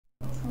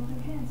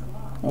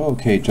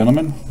Okay,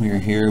 gentlemen, we are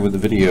here with a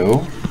video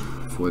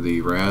for the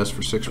Raz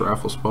for 6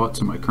 raffle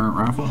spots in my current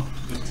raffle.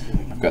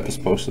 I've got this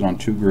posted on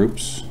 2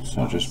 groups,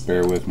 so just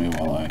bear with me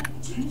while I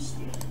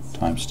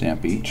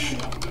timestamp each.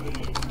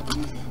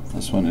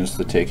 This one is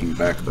the Taking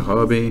Back the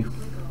Hobby.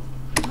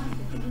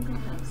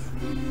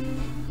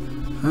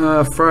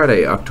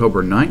 Friday,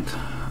 October 9th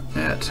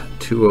at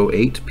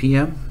 2:08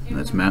 p.m.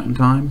 That's Mountain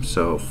Time,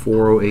 so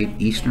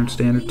 4:08 Eastern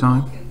Standard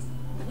Time.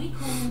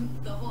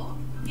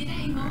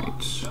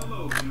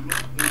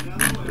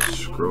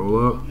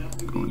 Scroll up,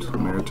 go into the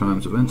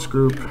Maritimes Events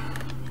group.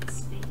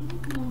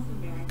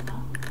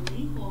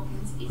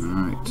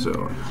 Alright,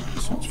 so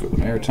this one's for the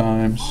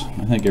Maritimes.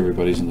 I think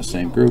everybody's in the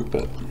same group,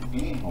 but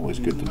always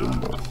good to do them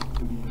both.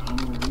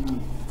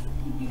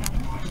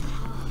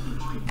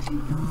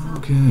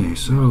 Okay,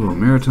 so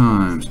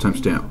Maritimes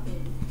timestamp.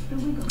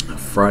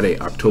 Friday,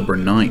 October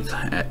 9th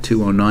at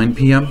 2:09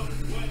 p.m.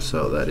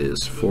 So that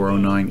is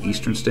 4:09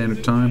 Eastern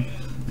Standard Time.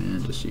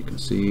 And just so you can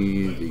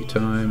see the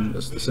time,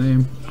 that's the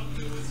same.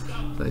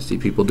 I see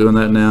people doing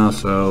that now,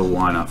 so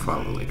why not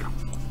follow later?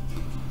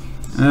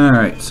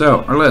 Alright,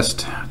 so our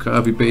list,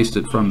 copy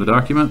pasted from the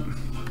document.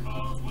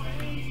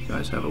 You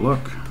guys have a look,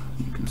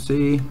 you can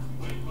see.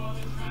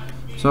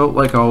 So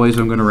like always,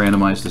 I'm going to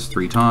randomize this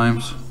 3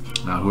 times.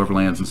 Whoever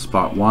lands in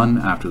spot 1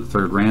 after the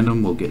 3rd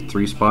random will get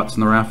 3 spots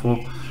in the raffle.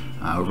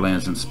 Whoever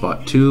lands in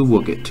spot 2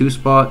 will get 2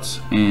 spots,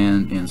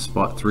 and in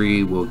spot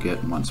 3 will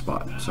get 1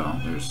 spot. So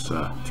there's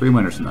 3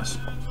 winners in this.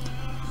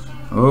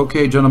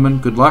 Okay, gentlemen,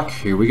 good luck.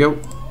 Here we go.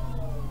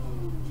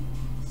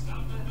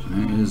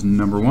 There is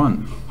number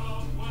 1.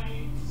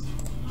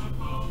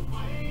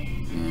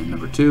 And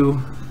number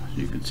 2,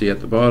 you can see at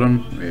the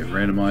bottom, we have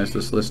randomized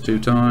this list 2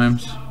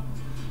 times.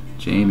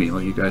 Jamie,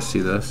 let you guys see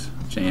this.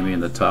 Jamie in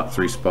the top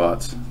 3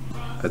 spots.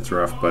 That's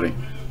rough, buddy.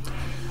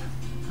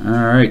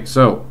 Alright,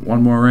 so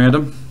 1 more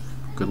random.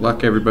 Good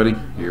luck, everybody.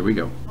 Here we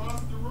go.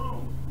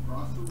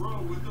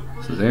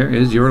 So there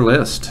is your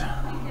list.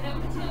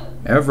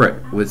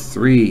 Everett with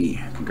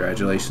 3.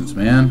 Congratulations,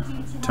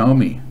 man.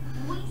 Tommy,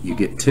 you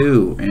get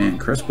 2, and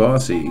Chris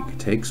Bossy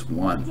takes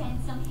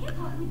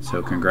 1.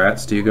 So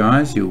congrats to you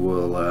guys. You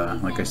will,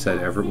 like I said,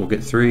 Everett will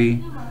get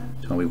 3,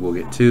 Tommy will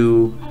get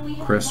 2,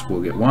 Chris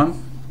will get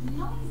 1.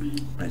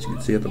 As you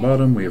can see at the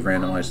bottom, we have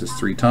randomized this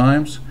 3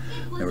 times.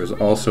 There was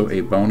also a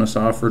bonus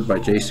offered by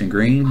Jason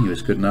Green. He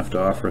was good enough to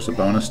offer us a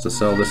bonus to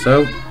sell this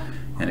out,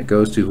 and it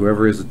goes to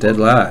whoever is dead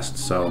last.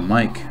 So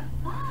Mike,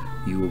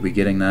 you will be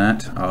getting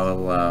that.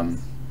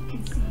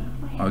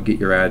 I'll get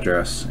your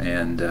address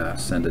and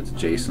send it to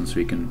Jason so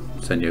he can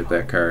send you out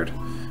that card.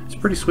 It's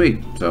pretty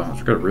sweet. So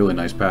it's got a really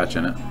nice patch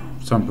in it.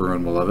 Some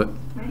Bruin will love it.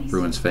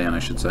 Bruins fan, I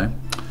should say.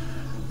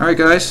 Alright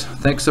guys,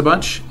 thanks a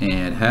bunch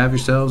and have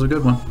yourselves a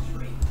good one.